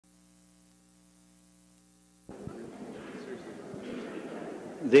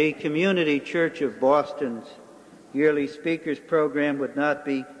The Community Church of Boston's yearly speakers program would not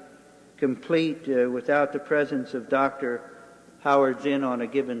be complete without the presence of Dr. Howard Zinn on a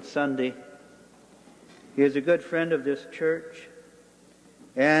given Sunday. He is a good friend of this church,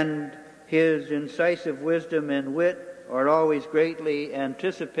 and his incisive wisdom and wit are always greatly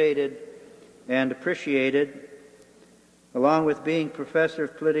anticipated and appreciated. Along with being professor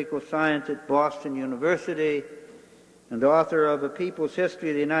of political science at Boston University and author of A People's History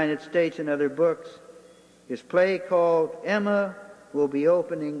of the United States and other books, his play called Emma will be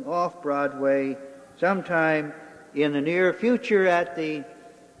opening off-Broadway sometime in the near future at the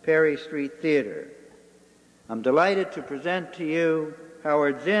Perry Street Theater. I'm delighted to present to you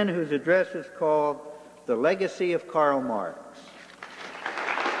Howard Zinn, whose address is called The Legacy of Karl Marx.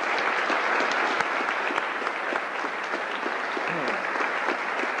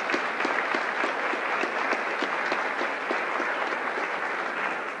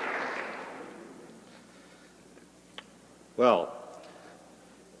 Well,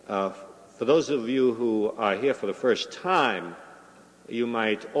 for those of you who are here for the first time, you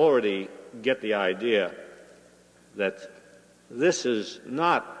might already get the idea that this is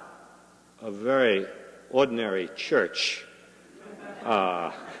not a very ordinary church.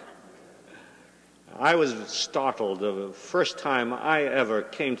 I was startled the first time I ever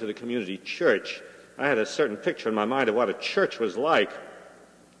came to the community church. I had a certain picture in my mind of what a church was like.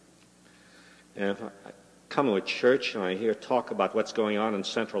 And if I come to a church and I hear talk about what's going on in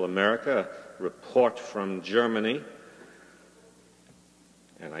Central America, a report from Germany,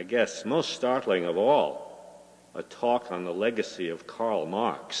 and I guess most startling of all, a talk on the legacy of Karl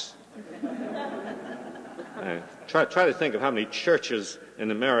Marx. Try to think of how many churches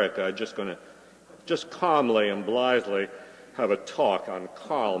in America are just going to just calmly and blithely have a talk on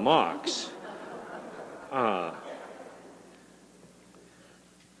Karl Marx.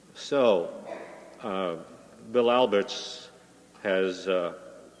 Bill Alberts has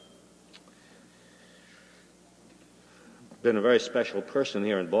been a very special person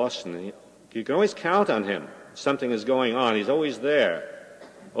here in Boston. You can always count on him. Something is going on. He's always there.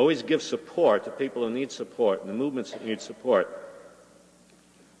 Always gives support to people who need support and the movements that need support.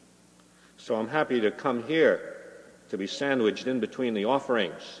 So I'm happy to come here to be sandwiched in between the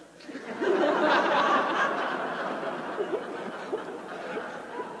offerings.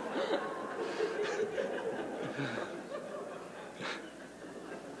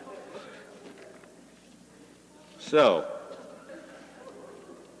 So,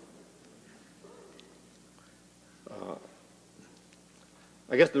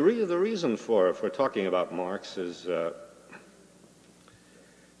 I guess the reason for talking about Marx is, the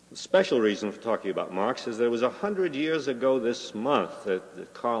special reason for talking about Marx is that it was 100 years ago this month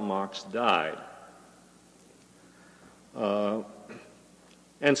that Karl Marx died. And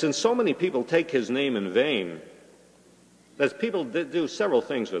since so many people take his name in vain, that people do several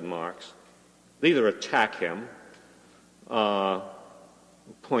things with Marx. They either attack him,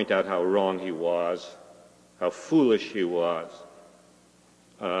 point out how wrong he was, how foolish he was,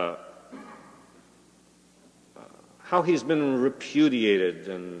 how he's been repudiated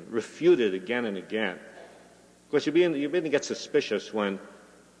and refuted again and again. Of course, you begin to get suspicious when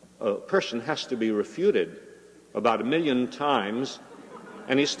a person has to be refuted about 1 million times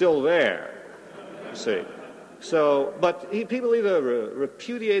and he's still there, you see. So, but people either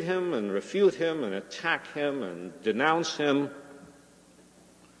repudiate him and refute him and attack him and denounce him,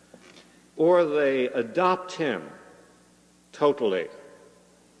 or they adopt him totally.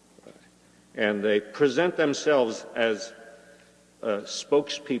 And they present themselves as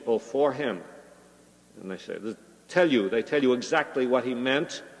spokespeople for him. And they tell you exactly what he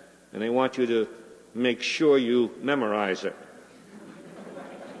meant, and they want you to make sure you memorize it.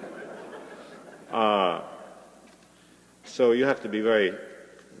 So you have to be very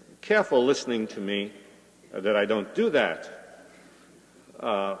careful listening to me that I don't do that.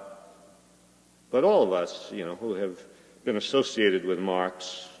 But all of us, who have been associated with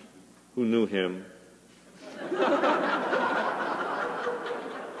Marx, who knew him,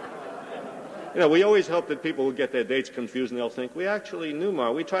 we always hope that people will get their dates confused and they'll think, we actually knew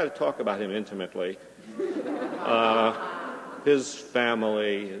Marx. We try to talk about him intimately. His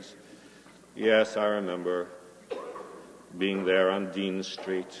family, yes, I remember being there on Dean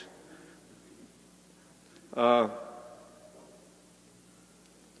Street. Let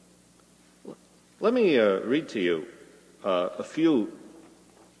me read to you a few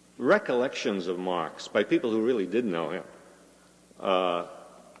recollections of Marx by people who really did know him.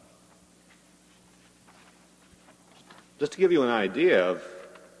 Just to give you an idea of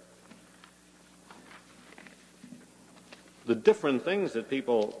the different things that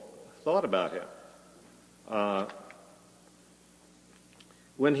people thought about him.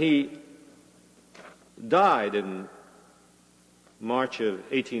 When he died in March of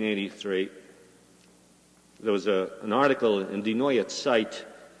 1883, there was an article in Die Neue Zeit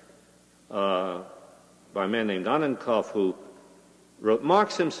by a man named Annenkopf who wrote,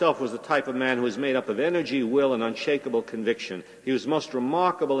 Marx himself was the type of man who was made up of energy, will, and unshakable conviction. He was most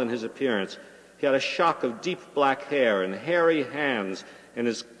remarkable in his appearance. He had a shock of deep black hair and hairy hands, and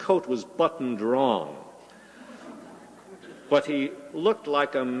his coat was buttoned wrong. But he looked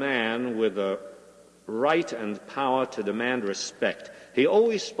like a man with a right and power to demand respect. He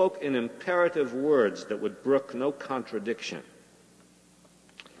always spoke in imperative words that would brook no contradiction.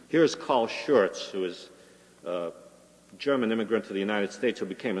 Here's Karl Schurz, who is a German immigrant to the United States who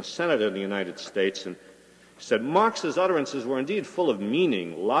became a senator in the United States, and said, Marx's utterances were indeed full of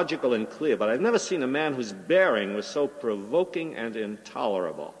meaning, logical and clear, but I've never seen a man whose bearing was so provoking and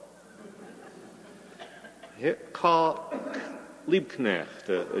intolerable. Here, Karl Liebknecht,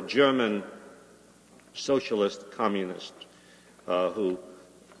 a German socialist communist who,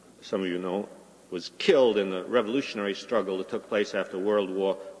 some of you know, was killed in the revolutionary struggle that took place after World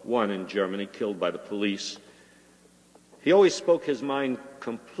War I in Germany, killed by the police. He always spoke his mind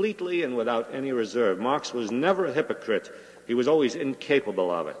completely and without any reserve. Marx was never a hypocrite. He was always incapable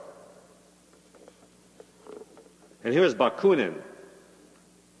of it. And here's Bakunin,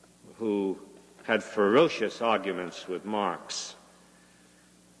 who had ferocious arguments with Marx.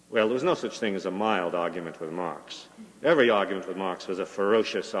 Well, there was no such thing as a mild argument with Marx. Every argument with Marx was a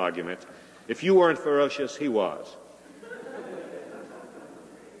ferocious argument. If you weren't ferocious, he was.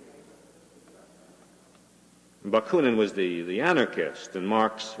 Bakunin was the anarchist, and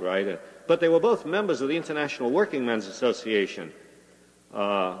Marx, right? But they were both members of the International Working Men's Association.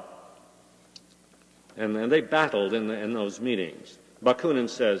 And they battled in those meetings. Bakunin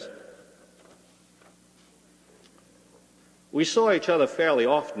says, we saw each other fairly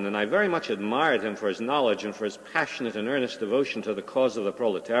often, and I very much admired him for his knowledge and for his passionate and earnest devotion to the cause of the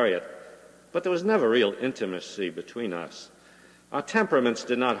proletariat. But there was never real intimacy between us. Our temperaments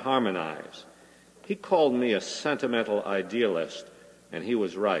did not harmonize. He called me a sentimental idealist, and he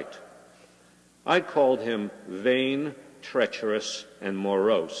was right. I called him vain, treacherous, and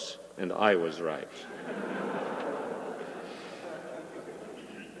morose, and I was right.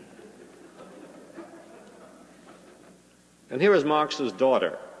 And here is Marx's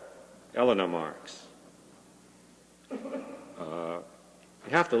daughter, Eleanor Marx. You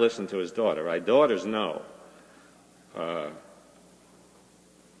have to listen to his daughter, right? Daughters know.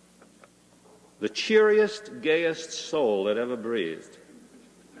 The cheeriest, gayest soul that ever breathed.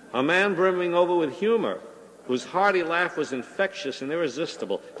 A man brimming over with humor, whose hearty laugh was infectious and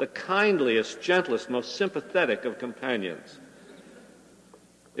irresistible. The kindliest, gentlest, most sympathetic of companions.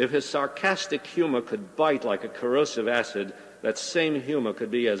 If his sarcastic humor could bite like a corrosive acid, that same humor could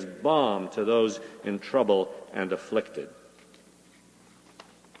be as balm to those in trouble and afflicted.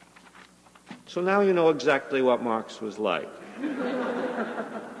 So now you know exactly what Marx was like.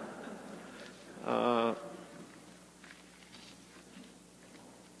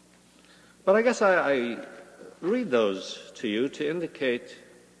 But I guess I read those to you to indicate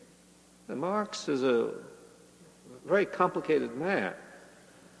that Marx is a very complicated man.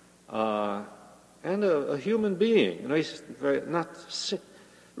 And a human being. You know, he's not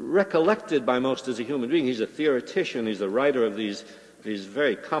recollected by most as a human being. He's a theoretician. He's the writer of these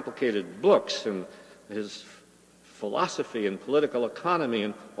very complicated books, and his philosophy and political economy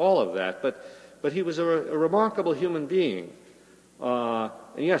and all of that. But he was a remarkable human being.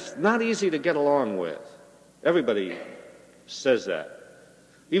 And yes, not easy to get along with. Everybody says that.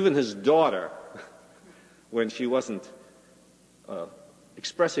 Even his daughter, when she wasn't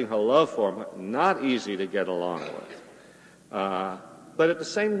expressing her love for him, not easy to get along with. But at the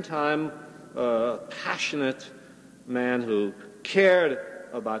same time, a passionate man who cared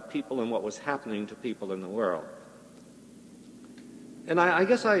about people and what was happening to people in the world. And I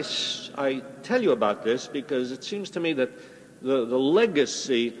guess I tell you about this because it seems to me that the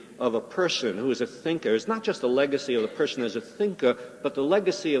legacy of a person who is a thinker is not just the legacy of the person as a thinker, but the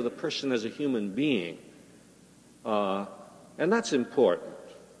legacy of the person as a human being. And that's important,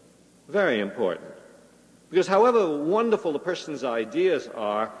 very important. Because however wonderful the person's ideas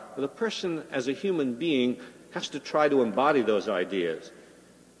are, the person as a human being has to try to embody those ideas.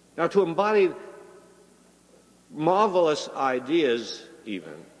 Now, to embody marvelous ideas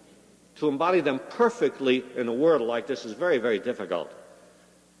even, to embody them perfectly in a world like this is very, very difficult.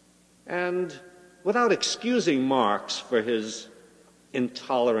 And without excusing Marx for his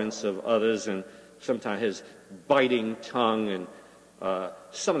intolerance of others and sometimes his biting tongue and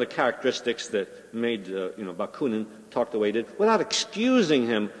some of the characteristics that made Bakunin talk the way he did, without excusing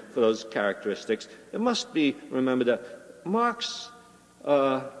him for those characteristics, it must be remembered that Marx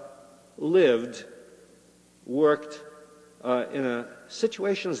lived, worked in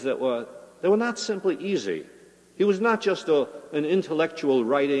situations that were not simply easy. He was not just an intellectual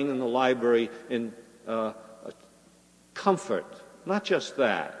writing in the library in comfort, not just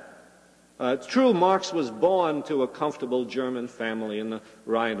that. It's true, Marx was born to a comfortable German family in the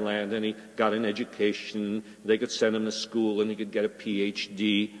Rhineland, and he got an education. They could send him to school, and he could get a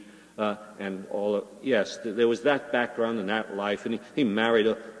PhD, and all of, yes, there was that background and that life, and he married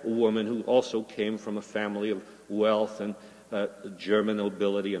a woman who also came from a family of wealth and German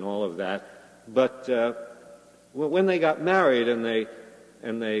nobility and all of that. But when they got married and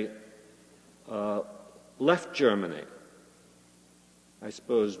they left Germany, I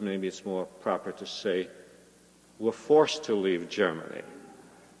suppose maybe it's more proper to say, were forced to leave Germany.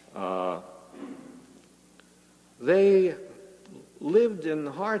 They lived in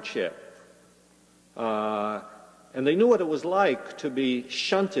hardship, and they knew what it was like to be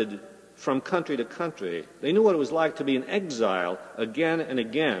shunted from country to country. They knew what it was like to be in exile again and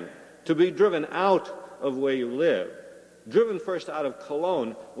again, to be driven out of where you live, driven first out of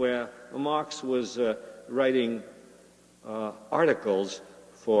Cologne, where Marx was writing articles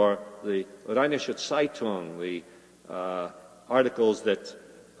for the Rheinische Zeitung, the articles that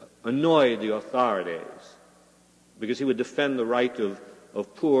annoyed the authorities, because he would defend the right of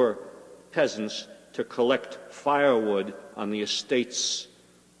poor peasants to collect firewood on the estates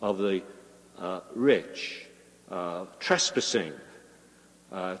of the rich, trespassing,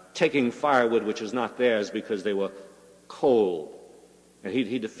 taking firewood which is not theirs because they were cold. And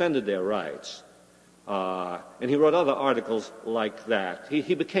he defended their rights. And he wrote other articles like that.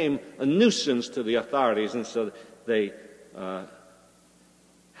 He became a nuisance to the authorities, and so they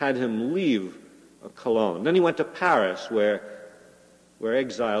had him leave Cologne. Then he went to Paris, where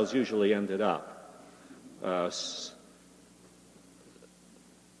exiles usually ended up.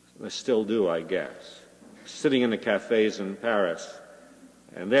 They still do, I guess. Sitting in the cafes in Paris.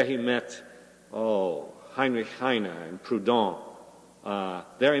 And there he met, Heinrich Heine and Proudhon.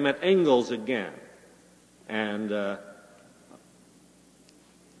 There he met Engels again. And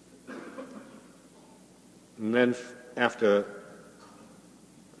then after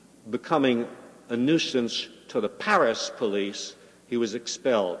becoming a nuisance to the Paris police, he was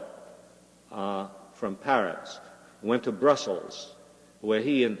expelled from Paris. Went to Brussels, where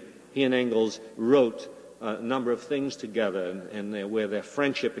he and Engels wrote a number of things together, and where their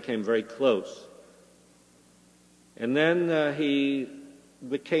friendship became very close. And then he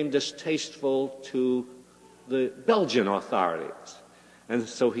became distasteful to the Belgian authorities, and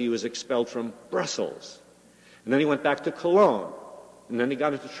so he was expelled from Brussels. And then he went back to Cologne, and then he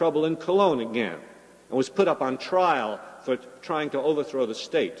got into trouble in Cologne again, and was put up on trial for trying to overthrow the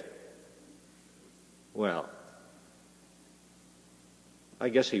state. Well, I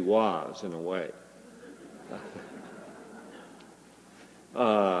guess he was, in a way.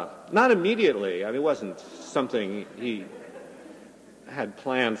 Not immediately. I mean, it wasn't something he had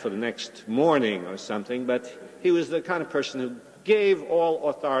planned for the next morning or something, but he was the kind of person who gave all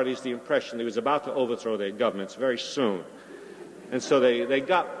authorities the impression he was about to overthrow their governments very soon. And so they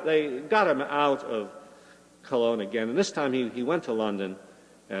got him out of Cologne again. And this time he went to London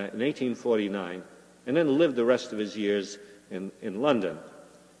in 1849, and then lived the rest of his years in London,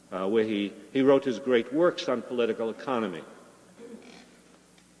 where he wrote his great works on political economy.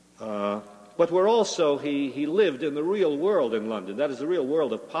 But where also he lived in the real world in London, that is the real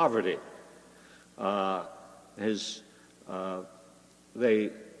world of poverty. They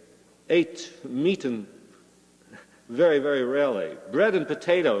ate meat and very, very rarely. Bread and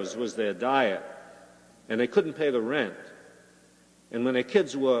potatoes was their diet, and they couldn't pay the rent. And when their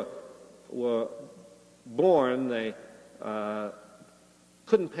kids were born, they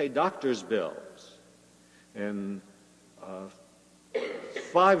couldn't pay doctor's bills. And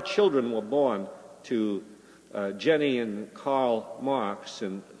 5 children were born to Jenny and Karl Marx,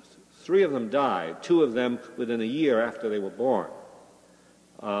 and 3 of them died, 2 of them within a year after they were born.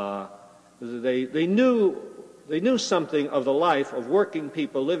 They knew something of the life of working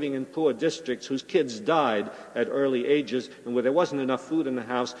people living in poor districts whose kids died at early ages, and where there wasn't enough food in the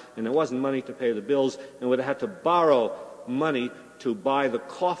house, and there wasn't money to pay the bills, and where they had to borrow money to buy the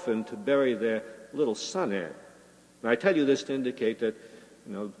coffin to bury their little son in. And I tell you this to indicate that,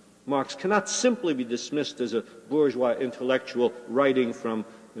 Marx cannot simply be dismissed as a bourgeois intellectual writing from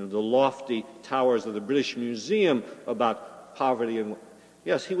the lofty towers of the British Museum about poverty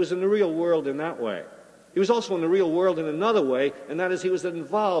Yes, he was in the real world in that way. He was also in the real world in another way, and that is he was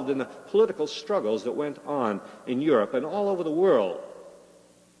involved in the political struggles that went on in Europe and all over the world.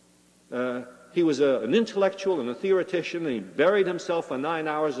 He was an intellectual and a theoretician, and he buried himself for 9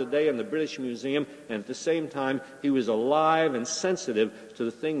 hours a day in the British Museum, and at the same time, he was alive and sensitive to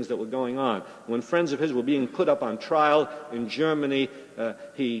the things that were going on. When friends of his were being put up on trial in Germany,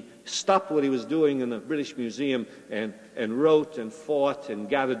 he stopped what he was doing in the British Museum and wrote and fought and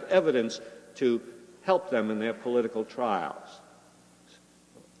gathered evidence to help them in their political trials.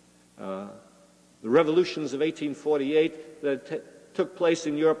 The revolutions of 1848 that took place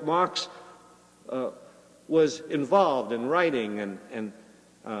in Europe, Marx was involved in writing and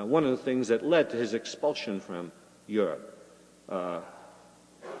one of the things that led to his expulsion from Europe.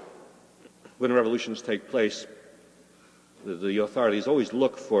 When revolutions take place, the authorities always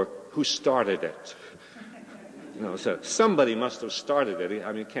look for who started it. You know, so somebody must have started it.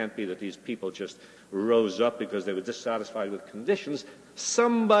 I mean, it can't be that these people just rose up because they were dissatisfied with conditions.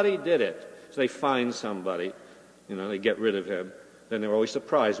 Somebody did it. So they find somebody, you know, they get rid of him. Then they're always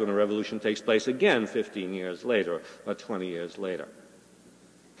surprised when a revolution takes place again 15 years later or 20 years later.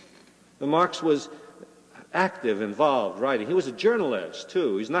 But Marx was active, involved, writing. He was a journalist,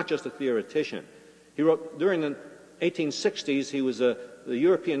 too. He's not just a theoretician. He wrote, during the 1860s, he was the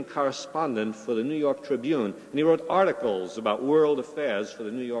European correspondent for the New York Tribune, and he wrote articles about world affairs for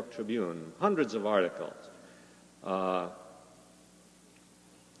the New York Tribune, hundreds of articles.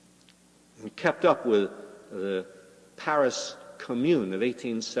 He kept up with the Paris Commune of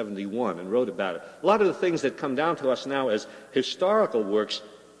 1871 and wrote about it. A lot of the things that come down to us now as historical works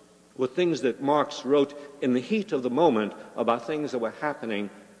were things that Marx wrote in the heat of the moment about things that were happening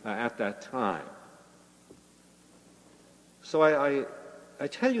at that time. So I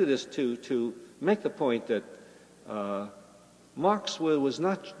tell you this to make the point that Marx was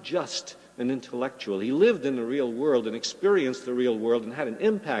not just an intellectual. He lived in the real world and experienced the real world and had an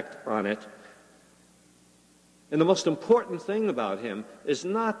impact on it. And the most important thing about him is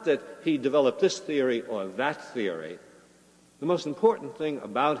not that he developed this theory or that theory. The most important thing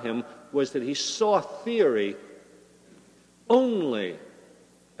about him was that he saw theory only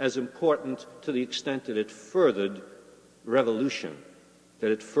as important to the extent that it furthered revolution,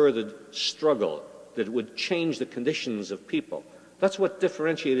 that it furthered struggle, that it would change the conditions of people. That's what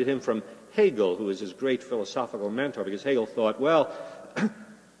differentiated him from Hegel, who was his great philosophical mentor, because Hegel thought, well,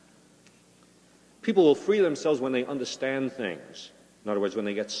 people will free themselves when they understand things. In other words, when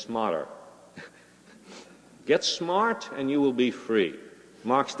they get smarter. Get smart and you will be free.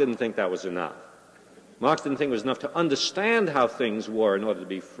 Marx didn't think that was enough. Marx didn't think it was enough to understand how things were in order to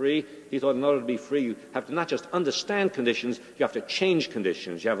be free. He thought in order to be free, you have to not just understand conditions, you have to change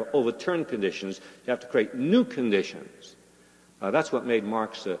conditions, you have to overturn conditions, you have to create new conditions. That's what made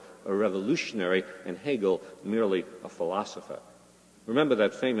Marx a revolutionary and Hegel merely a philosopher. Remember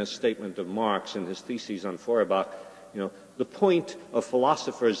that famous statement of Marx in his theses on Feuerbach, you know, the point of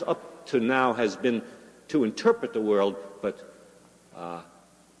philosophers up to now has been to interpret the world, but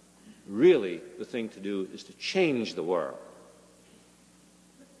really the thing to do is to change the world.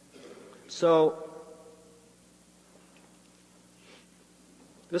 So,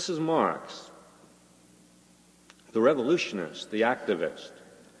 this is Marx, the revolutionist, the activist,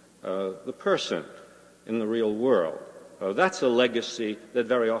 the person in the real world. That's a legacy that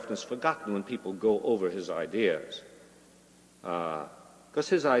very often is forgotten when people go over his ideas. Because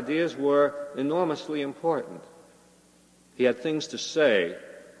his ideas were enormously important. He had things to say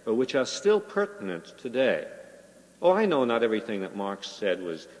which are still pertinent today. Oh, I know not everything that Marx said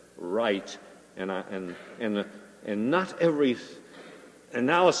was right, and not every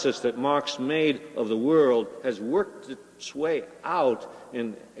analysis that Marx made of the world has worked its way out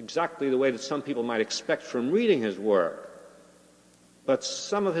in exactly the way that some people might expect from reading his work. But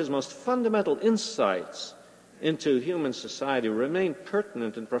some of his most fundamental insights into human society remain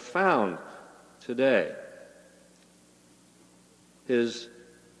pertinent and profound today. His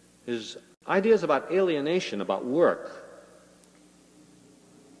ideas about alienation, about work.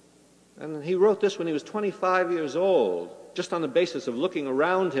 And he wrote this when he was 25 years old, just on the basis of looking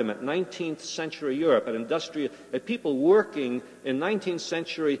around him at 19th century Europe, at people working in 19th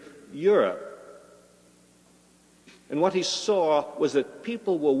century Europe. And what he saw was that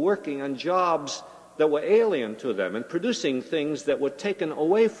people were working on jobs that were alien to them and producing things that were taken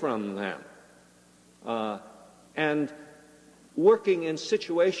away from them. And working in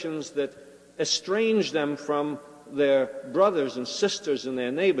situations that estranged them from their brothers and sisters and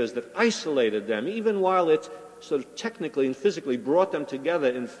their neighbors, that isolated them, even while it sort of technically and physically brought them together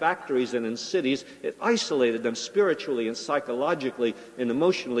in factories and in cities. It isolated them spiritually and psychologically and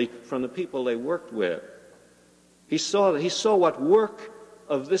emotionally from the people they worked with. He saw what work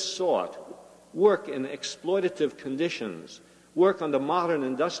of this sort, work in exploitative conditions, work under modern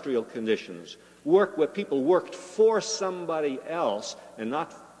industrial conditions, work where people worked for somebody else and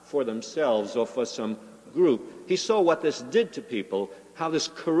not for themselves or for some group. He saw what this did to people, how this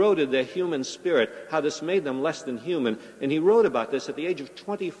corroded their human spirit, how this made them less than human. And he wrote about this at the age of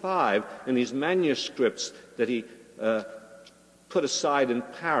 25 in these manuscripts that he put aside in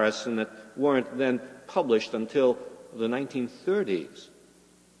Paris and that weren't then published until the 1930s.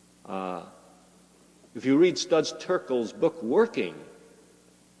 If you read Studs Terkel's book, Working,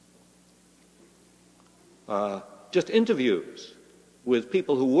 just interviews with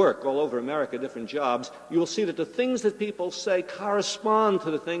people who work all over America, different jobs, you will see that the things that people say correspond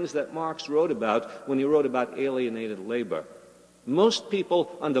to the things that Marx wrote about when he wrote about alienated labor. Most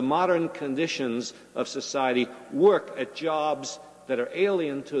people under modern conditions of society work at jobs that are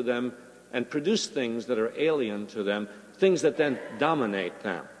alien to them and produce things that are alien to them, things that then dominate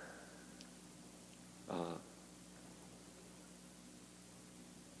them.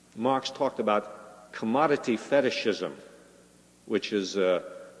 Marx talked about commodity fetishism, which is a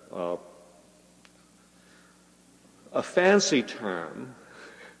fancy term,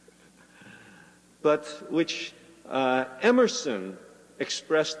 but which Emerson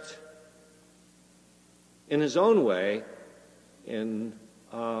expressed in his own way in,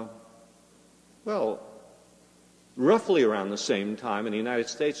 roughly around the same time in the United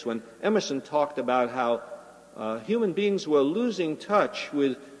States, when Emerson talked about how human beings were losing touch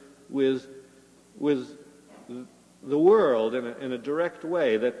with the world in a direct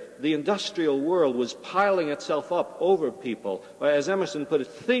way, that the industrial world was piling itself up over people. As Emerson put it,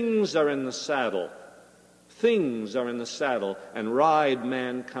 things are in the saddle. Things are in the saddle and ride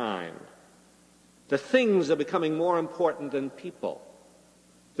mankind. The things are becoming more important than people.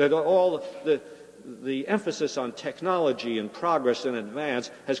 That all the emphasis on technology and progress and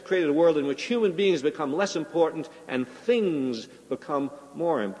advance has created a world in which human beings become less important and things become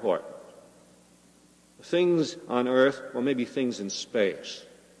more important. Things on Earth, or maybe things in space.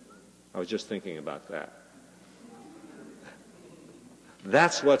 I was just thinking about that.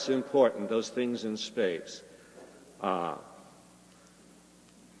 That's what's important, those things in space.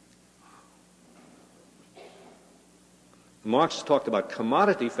 Marx talked about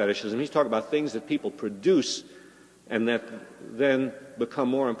commodity fetishism. He's talking about things that people produce and that then become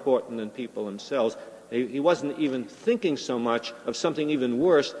more important than people themselves. He wasn't even thinking so much of something even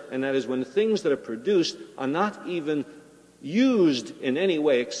worse, and that is when things that are produced are not even used in any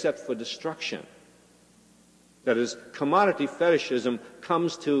way except for destruction. That is, commodity fetishism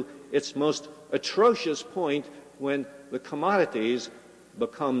comes to its most atrocious point when the commodities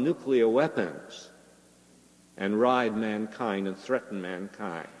become nuclear weapons and ride mankind and threaten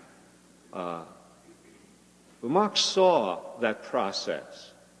mankind. But Marx saw that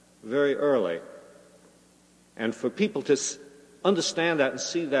process very early. And for people to understand that and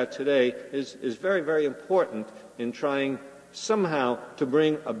see that today is very, very important in trying somehow to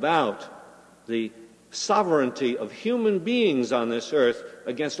bring about the sovereignty of human beings on this earth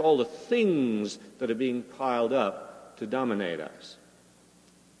against all the things that are being piled up to dominate us.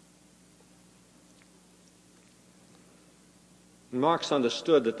 Marx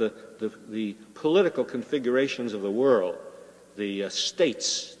understood that the political configurations of the world, the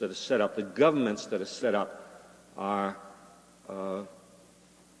states that are set up, the governments that are set up, are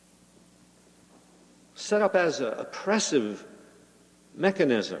set up as oppressive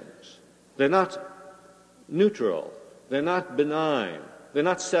mechanisms. They're not neutral. They're not benign. They're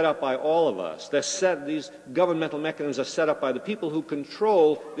not set up by all of us. These governmental mechanisms are set up by the people who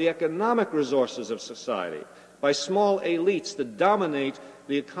control the economic resources of society, by small elites that dominate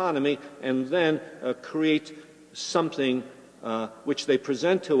the economy and then create something which they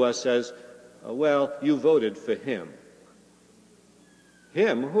present to us as, well, you voted for him.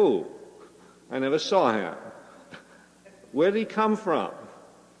 Him? Who? I never saw him. Where did he come from?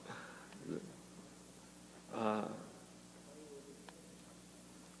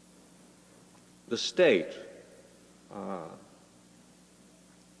 The state.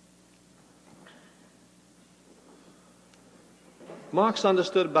 Marx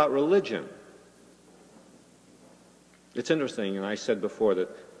understood about religion. It's interesting, and I said before that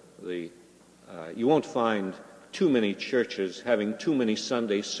you won't find too many churches having too many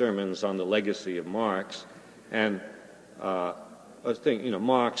Sunday sermons on the legacy of Marx, and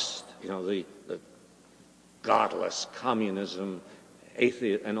Marx, the godless communism,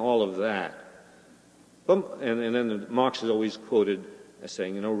 atheist, and all of that. And then Marx is always quoted as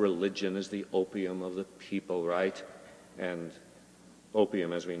saying, you know, religion is the opium of the people, right? And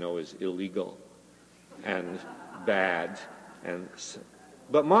opium, as we know, is illegal and bad.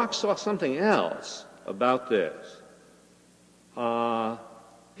 But Marx saw something else about this.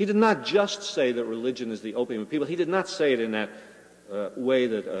 He did not just say that religion is the opium of people. He did not say it in that way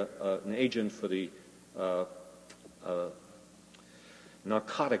that an agent for the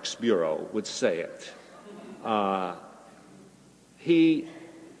Narcotics Bureau would say it. He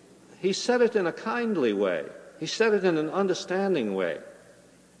said it in a kindly way. He said it in an understanding way.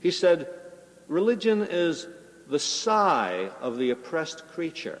 He said, religion is the sigh of the oppressed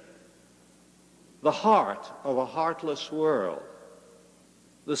creature, the heart of a heartless world,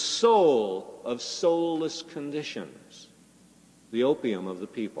 the soul of soulless conditions, the opium of the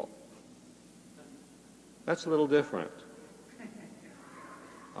people. That's a little different.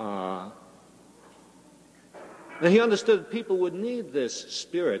 And he understood people would need this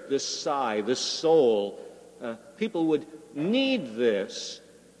spirit, this sigh, this soul. People would need this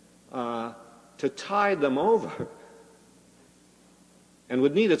to tide them over, and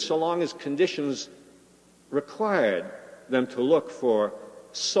would need it so long as conditions required them to look for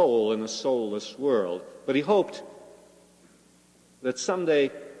soul in a soulless world. But he hoped that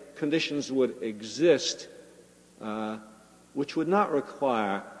someday conditions would exist which would not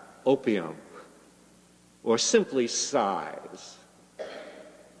require opium or simply sighs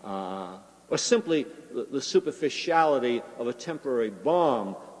or simply the superficiality of a temporary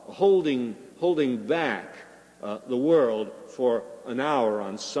balm holding back the world for an hour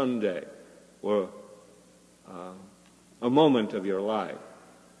on Sunday or a moment of your life.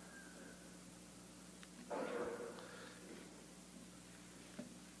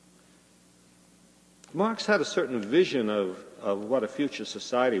 Marx had a certain vision of what a future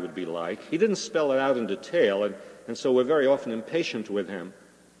society would be like. He didn't spell it out in detail, and so we're very often impatient with him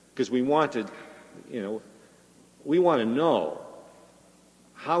because we want to know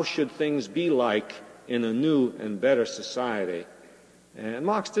how should things be like in a new and better society. And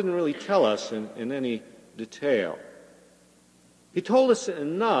Marx didn't really tell us in any detail. He told us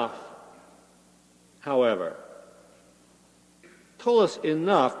enough, however,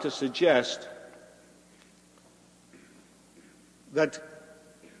 to suggest that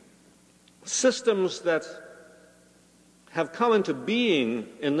systems that have come into being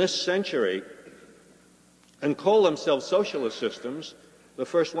in this century and call themselves socialist systems, the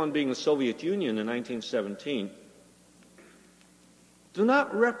first one being the Soviet Union in 1917, do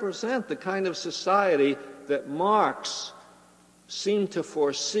not represent the kind of society that Marx seemed to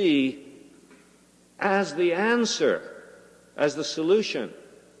foresee as the answer, as the solution,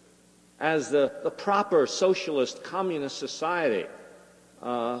 as the proper socialist communist society.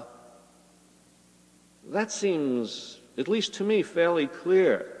 That seems, at least to me, fairly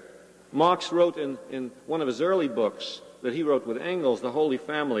clear. Marx wrote in one of his early books that he wrote with Engels, The Holy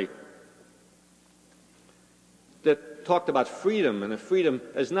Family, that talked about freedom, and freedom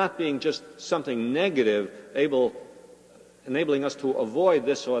as not being just something negative, enabling us to avoid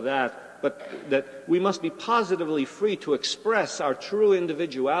this or that, but that we must be positively free to express our true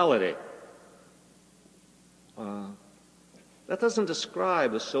individuality. That doesn't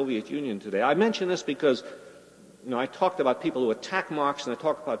describe the Soviet Union today. I mention this because, I talked about people who attack Marx, and I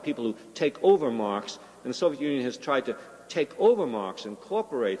talked about people who take over Marx, and the Soviet Union has tried to take over Marx,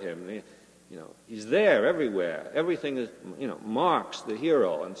 incorporate him. He's there everywhere. Everything is, Marx, the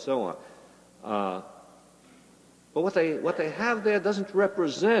hero, and so on. But what they have there doesn't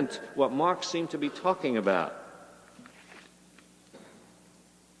represent what Marx seemed to be talking about.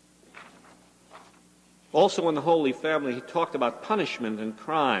 Also in the Holy Family, he talked about punishment and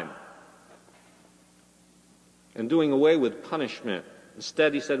crime and doing away with punishment.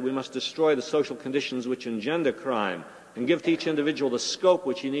 Instead, he said we must destroy the social conditions which engender crime and give to each individual the scope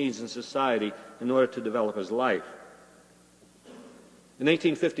which he needs in society in order to develop his life. In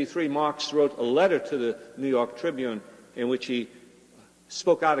 1853, Marx wrote a letter to the New York Tribune in which he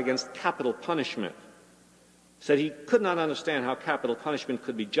spoke out against capital punishment. Said he could not understand how capital punishment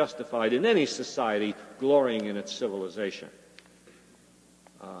could be justified in any society glorying in its civilization.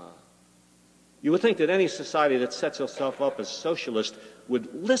 You would think that any society that sets itself up as socialist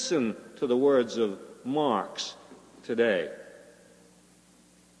would listen to the words of Marx today.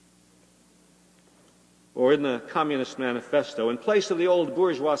 Or in the Communist Manifesto, in place of the old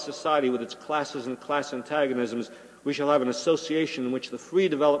bourgeois society with its classes and class antagonisms, we shall have an association in which the free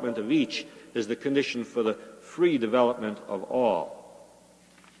development of each is the condition for the free development of all.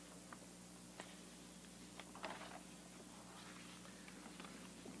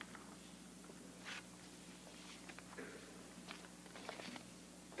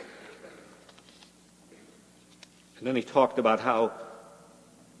 And then he talked about how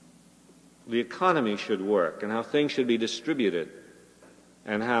the economy should work and how things should be distributed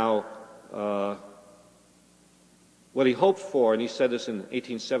and how what he hoped for, and he said this in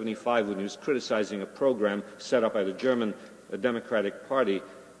 1875 when he was criticizing a program set up by the German Democratic Party,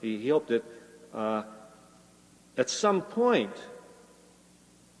 he hoped that at some point,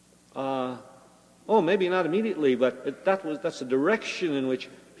 maybe not immediately, but that's the direction in which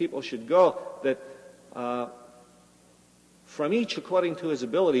people should go, that from each according to his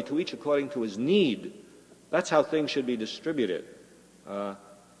ability to each according to his need, that's how things should be distributed.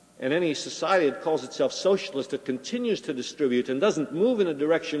 And any society that calls itself socialist that continues to distribute and doesn't move in a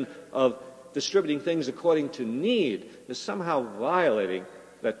direction of distributing things according to need is somehow violating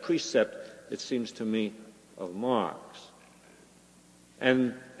that precept, it seems to me, of Marx.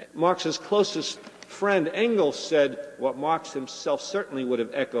 And Marx's closest friend Engels said what Marx himself certainly would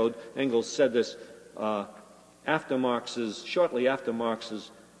have echoed. Engels said this shortly after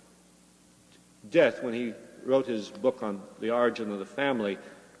Marx's death, when he wrote his book on the origin of the family.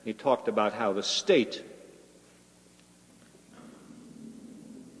 He talked about how the state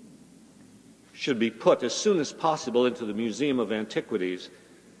should be put as soon as possible into the Museum of Antiquities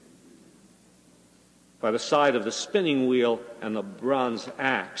by the side of the spinning wheel and the bronze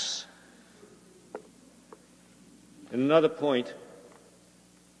axe. At another point,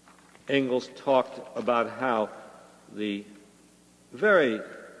 Engels talked about how the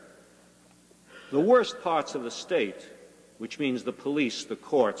worst parts of the state, which means the police, the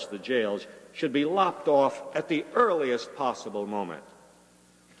courts, the jails, should be lopped off at the earliest possible moment.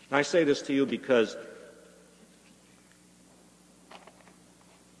 And I say this to you because,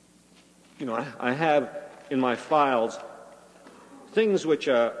 I have in my files things which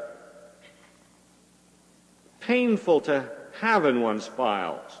are painful to have in one's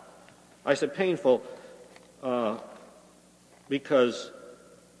files. I said painful because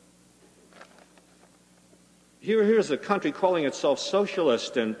here's a country calling itself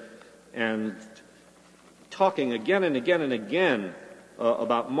socialist and talking again and again and again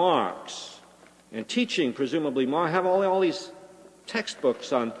about Marx and teaching, presumably, have all these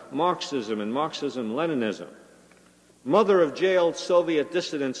textbooks on Marxism and Marxism-Leninism. Mother of jailed Soviet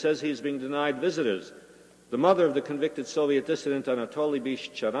dissident says he's being denied visitors. The mother of the convicted Soviet dissident Anatoly B.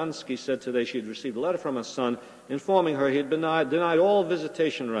 Sharansky said today she had received a letter from her son informing her he had been denied all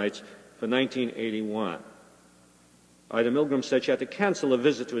visitation rights for 1981. Ida Milgram said she had to cancel a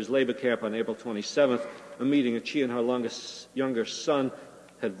visit to his labor camp on April 27th, a meeting that she and her younger son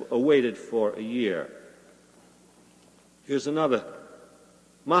had awaited for a year. Here's another.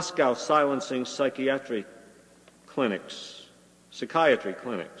 Moscow silencing psychiatry clinics.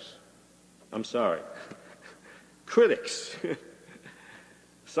 Critics.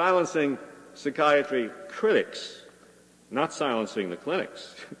 Silencing psychiatry critics, not silencing the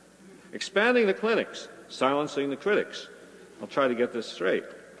clinics. Expanding the clinics, silencing the critics. I'll try to get this straight,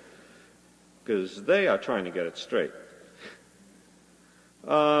 because they are trying to get it straight.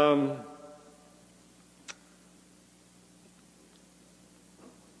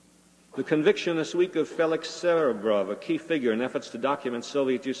 The conviction this week of Felix Serebrov, a key figure in efforts to document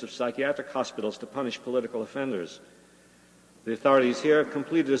Soviet use of psychiatric hospitals to punish political offenders. The authorities here have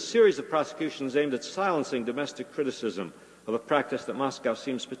completed a series of prosecutions aimed at silencing domestic criticism of a practice that Moscow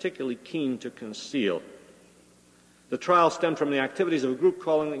seems particularly keen to conceal. The trial stemmed from the activities of a group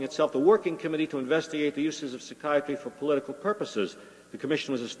calling itself the Working Committee to investigate the uses of psychiatry for political purposes. The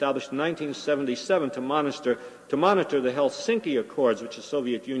commission was established in 1977 to monitor the Helsinki Accords, which the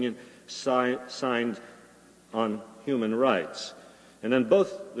Soviet Union signed on human rights. And then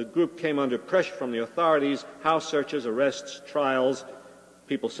the group came under pressure from the authorities, house searches, arrests, trials,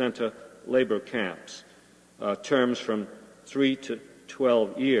 people sent to labor camps, terms from 3 to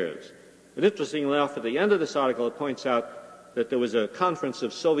 12 years. But interestingly enough, at the end of this article, it points out that there was a conference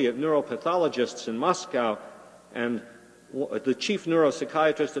of Soviet neuropathologists in Moscow, and the chief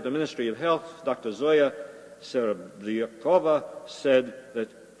neuropsychiatrist at the Ministry of Health, Dr. Zoya Serebrikova, said that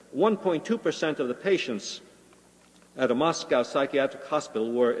 1.2% of the patients at a Moscow psychiatric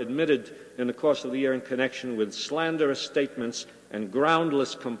hospital were admitted in the course of the year in connection with slanderous statements and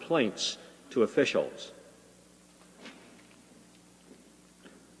groundless complaints to officials.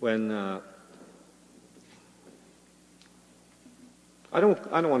 When I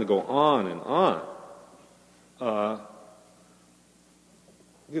don't want to go on and on,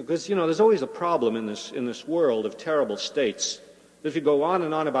 because there's always a problem in this world of terrible states. If you go on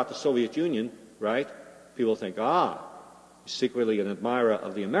and on about the Soviet Union, right, people think, you're secretly an admirer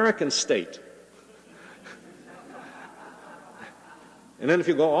of the American state. And then if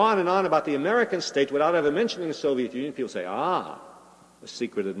you go on and on about the American state without ever mentioning the Soviet Union, people say, ah, a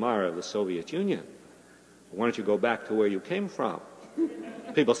secret admirer of the Soviet Union. Why don't you go back to where you came from?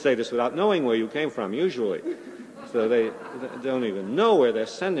 People say this without knowing where you came from, usually. So they don't even know where they're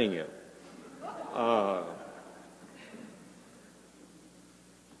sending you.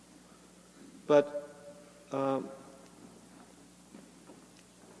 But on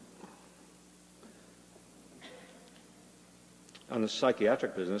the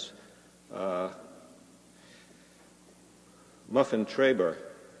psychiatric business, Muffin Traber,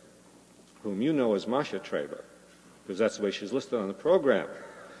 whom you know as Marcia Traber, because that's the way she's listed on the program,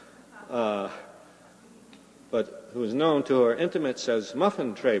 but who is known to her intimates as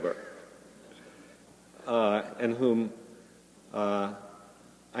Muffin Traber, and whom I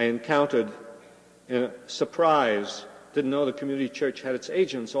encountered in a surprise, didn't know the community church had its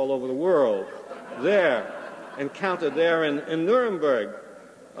agents all over the world, there, encountered there in Nuremberg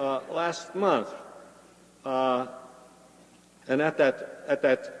last month. And at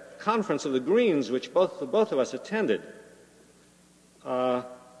that conference of the Greens, which both of us attended, there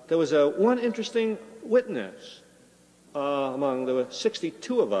was one interesting witness among the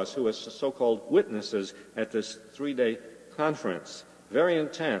 62 of us who were so-called witnesses at this 3-day conference. Very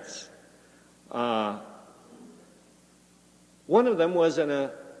intense. One of them was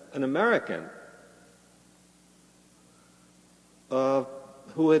an American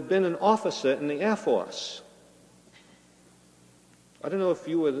who had been an officer in the Air Force. I don't know if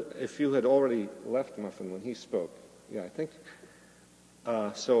you had already left, Muffin, when he spoke. Yeah, I think.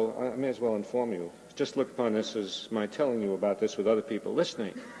 So I may as well inform you. Just look upon this as my telling you about this with other people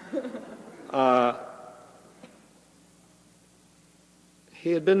listening.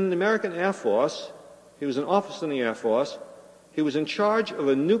 He had been in the American Air Force. He was an officer in the Air Force. He was in charge of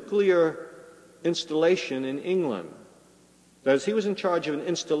a nuclear installation in England. That is, he was in charge of an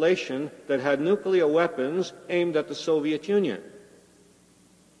installation that had nuclear weapons aimed at the Soviet Union.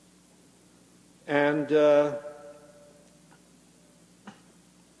 And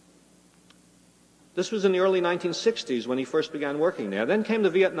this was in the early 1960s when he first began working there. Then came the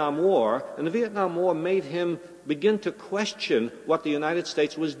Vietnam War, and the Vietnam War made him begin to question what the United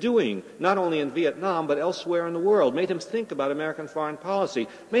States was doing, not only in Vietnam, but elsewhere in the world, made him think about American foreign policy,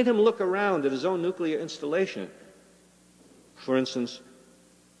 made him look around at his own nuclear installation. For instance,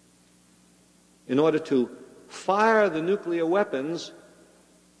 in order to fire the nuclear weapons,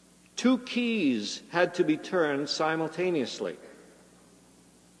 2 keys had to be turned simultaneously.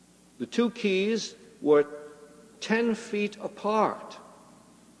 The 2 keys were 10 feet apart.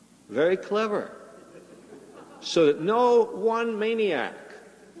 Very clever. So that no one maniac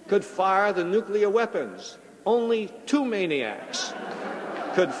could fire the nuclear weapons. Only 2 maniacs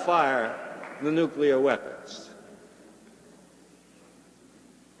could fire the nuclear weapons.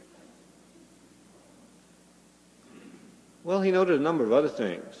 Well, he noted a number of other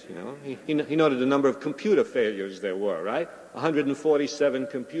things, you know. He noted a number of computer failures there were, right? 147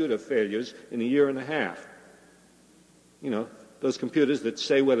 computer failures in a year and a half. You know, those computers that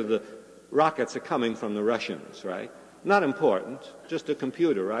say whether the rockets are coming from the Russians, right? Not important, just a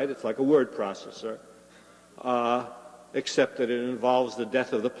computer, right? It's like a word processor, except that it involves the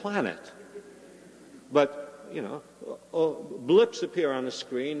death of the planet. But, you know, blips appear on the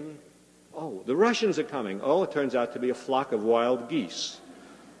screen. Oh, the Russians are coming. Oh, it turns out to be a flock of wild geese.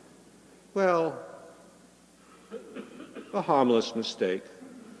 Well, a harmless mistake,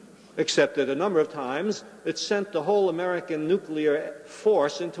 except that a number of times it sent the whole American nuclear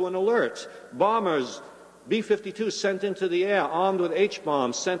force into an alert. Bombers, B-52 sent into the air, armed with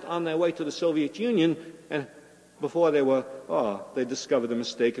H-bombs, sent on their way to the Soviet Union, and before they discovered the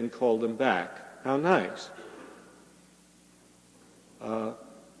mistake and called them back. How nice.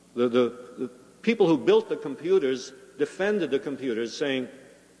 The people who built the computers defended the computers, saying,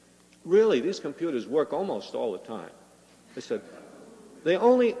 really, these computers work almost all the time. They said, we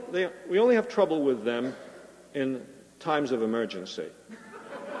only have trouble with them in times of emergency.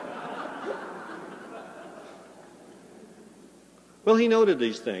 Well, he noted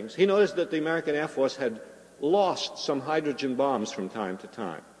these things. He noticed that the American Air Force had lost some hydrogen bombs from time to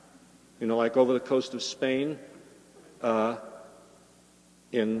time. You know, like over the coast of Spain,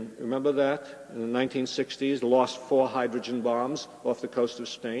 remember that? In the 1960s, lost 4 hydrogen bombs off the coast of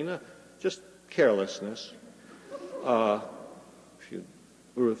Spain. Just carelessness. If you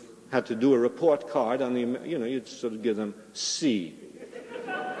had to do a report card on the, you know, you'd sort of give them C.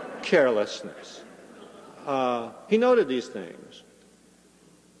 Carelessness. He noted these things.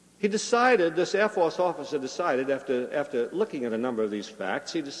 He decided, this Air Force officer decided, after looking at a number of these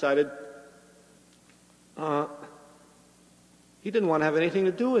facts, he decided, He didn't want to have anything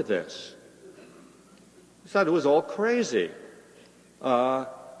to do with this. He thought it was all crazy. And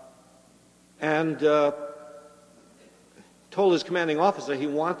told his commanding officer he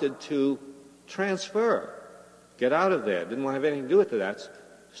wanted to transfer, get out of there, didn't want to have anything to do with that.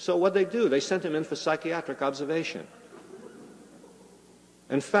 So what they do? They sent him in for psychiatric observation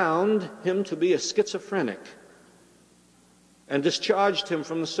and found him to be a schizophrenic and discharged him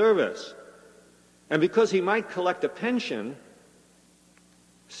from the service. And because he might collect a pension,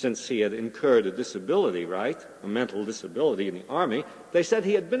 since he had incurred a disability, right, a mental disability in the Army, they said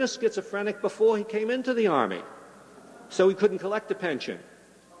he had been a schizophrenic before he came into the Army. So he couldn't collect a pension,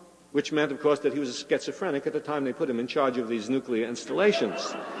 which meant, of course, that he was a schizophrenic at the time they put him in charge of these nuclear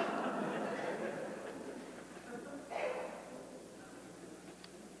installations.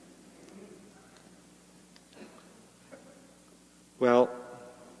 Well,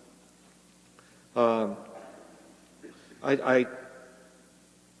 the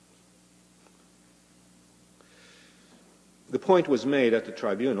point was made at the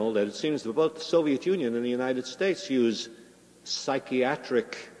tribunal that it seems that both the Soviet Union and the United States use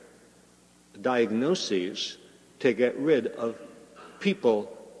psychiatric diagnoses to get rid of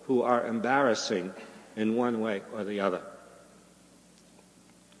people who are embarrassing in one way or the other.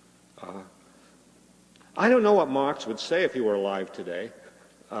 I don't know what Marx would say if he were alive today,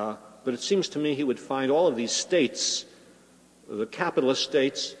 but it seems to me he would find all of these states, the capitalist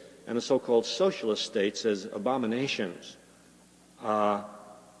states and the so-called socialist states, as abominations.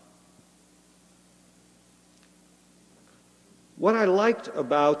 What I liked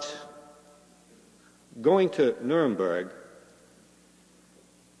about going to Nuremberg,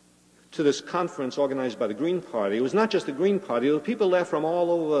 to this conference organized by the Green Party, it was not just the Green Party, there were people there from all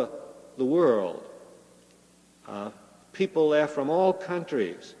over the world, people there from all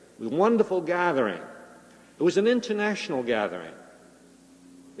countries. It was a wonderful gathering. It was an international gathering.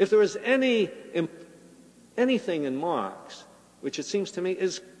 If there is anything in Marx which it seems to me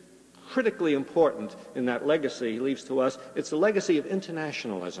is critically important in that legacy he leaves to us, it's the legacy of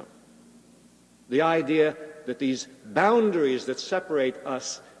internationalism. The idea that these boundaries that separate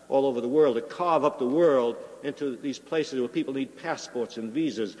us all over the world, that carve up the world into these places where people need passports and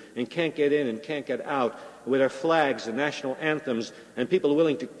visas and can't get in and can't get out, with their flags and national anthems, and people are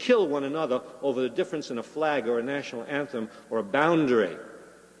willing to kill one another over the difference in a flag or a national anthem or a boundary.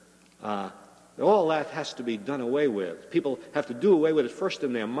 All that has to be done away with. People have to do away with it first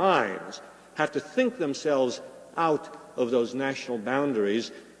in their minds, have to think themselves out of those national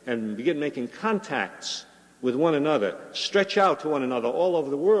boundaries and begin making contacts with one another, stretch out to one another all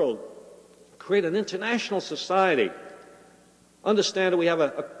over the world, create an international society, understand that we have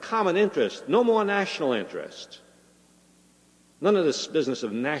a common interest, no more national interest. None of this business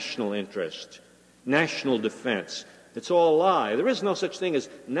of national interest, national defense. It's all a lie. There is no such thing as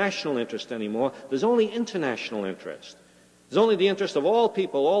national interest anymore. There's only international interest. There's only the interest of all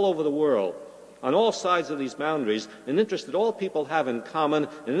people all over the world, on all sides of these boundaries, an interest that all people have in common,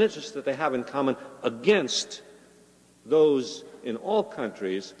 an interest that they have in common against those in all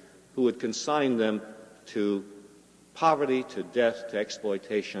countries who would consign them to poverty, to death, to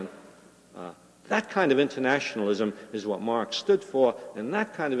exploitation. That kind of internationalism is what Marx stood for, and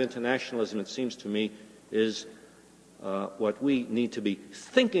that kind of internationalism, it seems to me, is what we need to be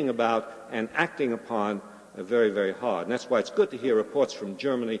thinking about and acting upon very, very hard. And that's why it's good to hear reports from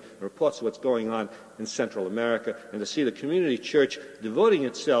Germany, reports of what's going on in Central America, and to see the community church devoting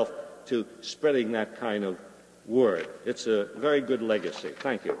itself to spreading that kind of word. It's a very good legacy.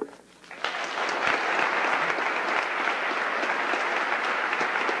 Thank you.